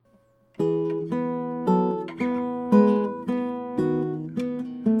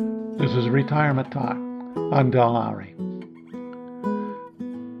Retirement Talk on Del Lowry.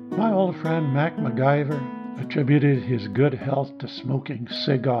 My old friend Mac MacGyver attributed his good health to smoking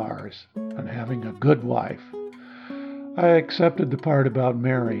cigars and having a good wife. I accepted the part about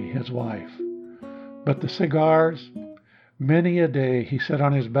Mary, his wife. But the cigars, many a day he sat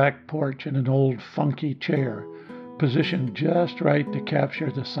on his back porch in an old funky chair, positioned just right to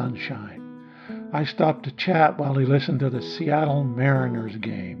capture the sunshine. I stopped to chat while he listened to the Seattle Mariners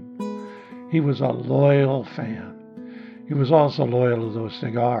game. He was a loyal fan. He was also loyal to those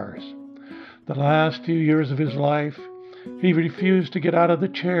cigars. The last few years of his life, he refused to get out of the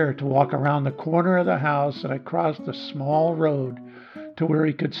chair to walk around the corner of the house and across the small road to where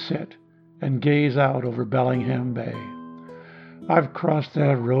he could sit and gaze out over Bellingham Bay. I've crossed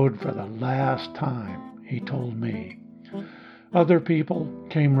that road for the last time, he told me. Other people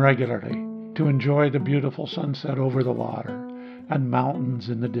came regularly to enjoy the beautiful sunset over the water and mountains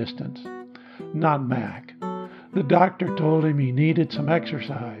in the distance. Not Mac. The doctor told him he needed some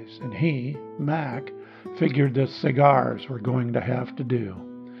exercise, and he, Mac, figured the cigars were going to have to do.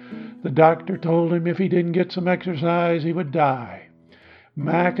 The doctor told him if he didn't get some exercise, he would die.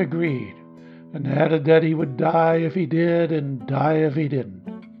 Mac agreed, and added that he would die if he did and die if he didn't.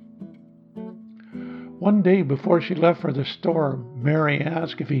 One day before she left for the store, Mary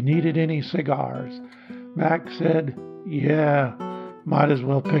asked if he needed any cigars. Mac said, "Yeah, might as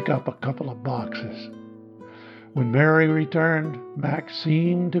well pick up a couple of boxes." When Mary returned, Mac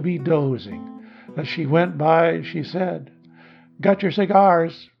seemed to be dozing. As she went by, she said, "Got your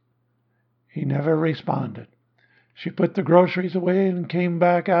cigars?" He never responded. She put the groceries away and came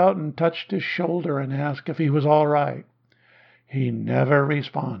back out and touched his shoulder and asked if he was all right. He never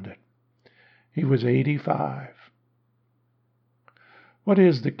responded. He was 85. What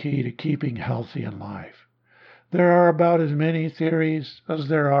is the key to keeping healthy in life? There are about as many theories as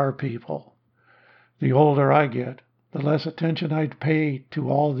there are people. The older I get, the less attention I'd pay to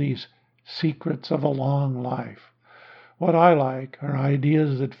all these secrets of a long life. What I like are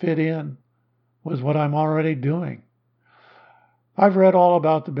ideas that fit in with what I'm already doing. I've read all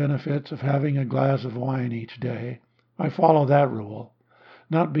about the benefits of having a glass of wine each day. I follow that rule,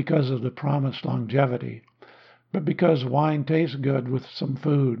 not because of the promised longevity, but because wine tastes good with some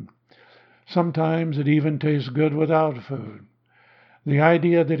food. Sometimes it even tastes good without food. The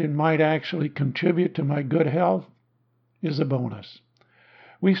idea that it might actually contribute to my good health is a bonus.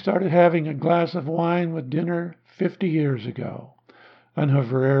 We started having a glass of wine with dinner 50 years ago and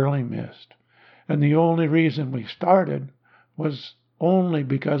have rarely missed. And the only reason we started was only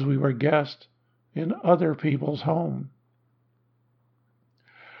because we were guests in other people's home.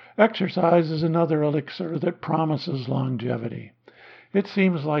 Exercise is another elixir that promises longevity. It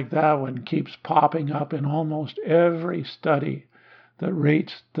seems like that one keeps popping up in almost every study that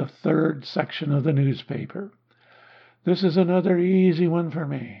rates the third section of the newspaper. This is another easy one for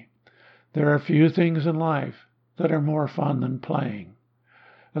me. There are few things in life that are more fun than playing.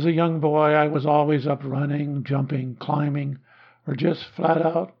 As a young boy, I was always up running, jumping, climbing, or just flat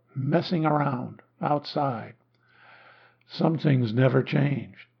out messing around outside. Some things never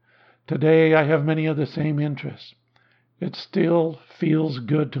change. Today, I have many of the same interests. It still feels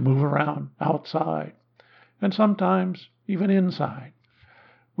good to move around outside, and sometimes even inside.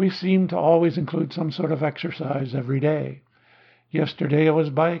 We seem to always include some sort of exercise every day. Yesterday it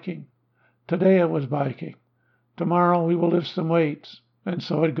was biking. Today it was biking. Tomorrow we will lift some weights, and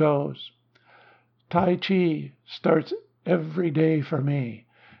so it goes. Tai Chi starts every day for me,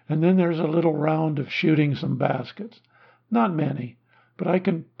 and then there's a little round of shooting some baskets. Not many, but I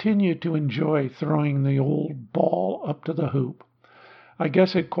continue to enjoy throwing the old ball up to the hoop. I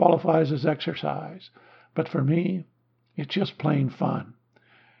guess it qualifies as exercise, but for me, it's just plain fun.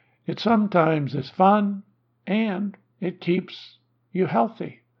 It sometimes is fun, and it keeps you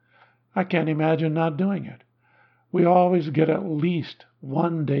healthy. I can't imagine not doing it. We always get at least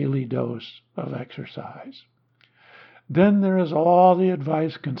one daily dose of exercise. Then there is all the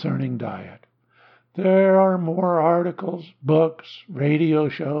advice concerning diet. There are more articles, books, radio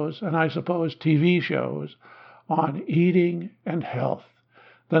shows, and I suppose TV shows on eating and health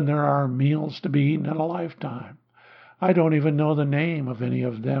than there are meals to be eaten in a lifetime. I don't even know the name of any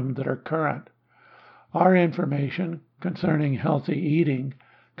of them that are current. Our information concerning healthy eating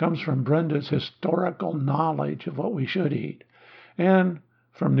comes from Brenda's historical knowledge of what we should eat, and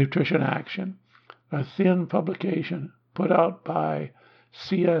from Nutrition Action, a thin publication put out by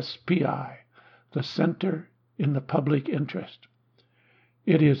CSPI, the Center in the Public Interest.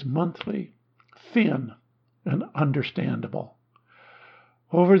 It is monthly, thin, and understandable.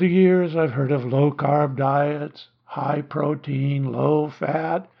 Over the years, I've heard of low-carb diets, high protein, low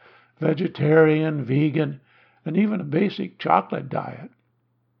fat, vegetarian, vegan, and even a basic chocolate diet.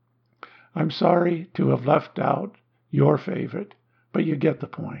 I'm sorry to have left out your favorite, but you get the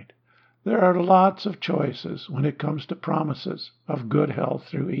point. There are lots of choices when it comes to promises of good health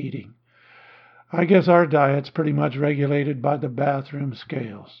through eating. I guess our diet's pretty much regulated by the bathroom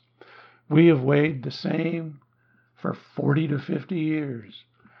scales. We have weighed the same for 40 to 50 years.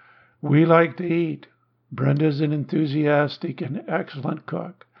 We like to eat. Brenda's an enthusiastic and excellent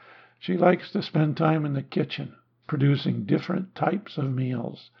cook. She likes to spend time in the kitchen, producing different types of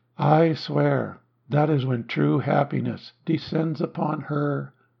meals. I swear that is when true happiness descends upon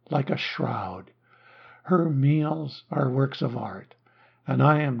her like a shroud. Her meals are works of art, and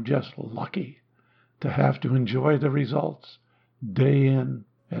I am just lucky to have to enjoy the results day in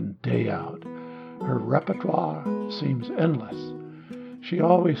and day out. Her repertoire seems endless. She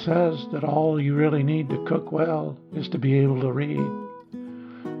always says that all you really need to cook well is to be able to read.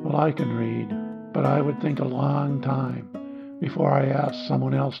 Well, I can read, but I would think a long time before I asked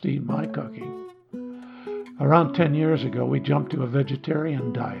someone else to eat my cooking. Around 10 years ago, we jumped to a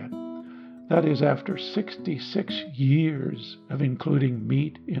vegetarian diet. That is after 66 years of including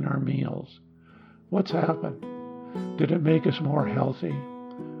meat in our meals. What's happened? Did it make us more healthy?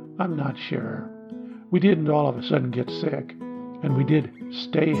 I'm not sure. We didn't all of a sudden get sick, and we did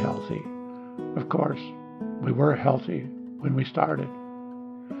stay healthy. Of course, we were healthy when we started.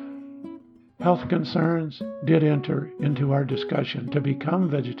 Health concerns did enter into our discussion to become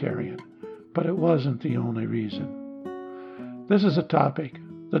vegetarian, but it wasn't the only reason. This is a topic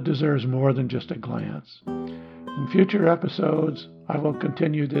that deserves more than just a glance. In future episodes, I will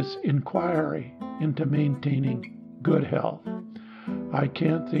continue this inquiry into maintaining good health. I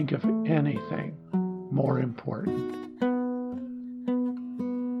can't think of anything more important.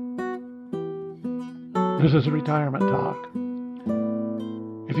 This is Retirement Talk.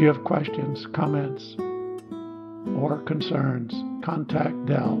 If you have questions, comments, or concerns, contact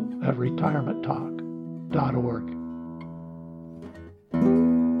Del at retirementtalk.org.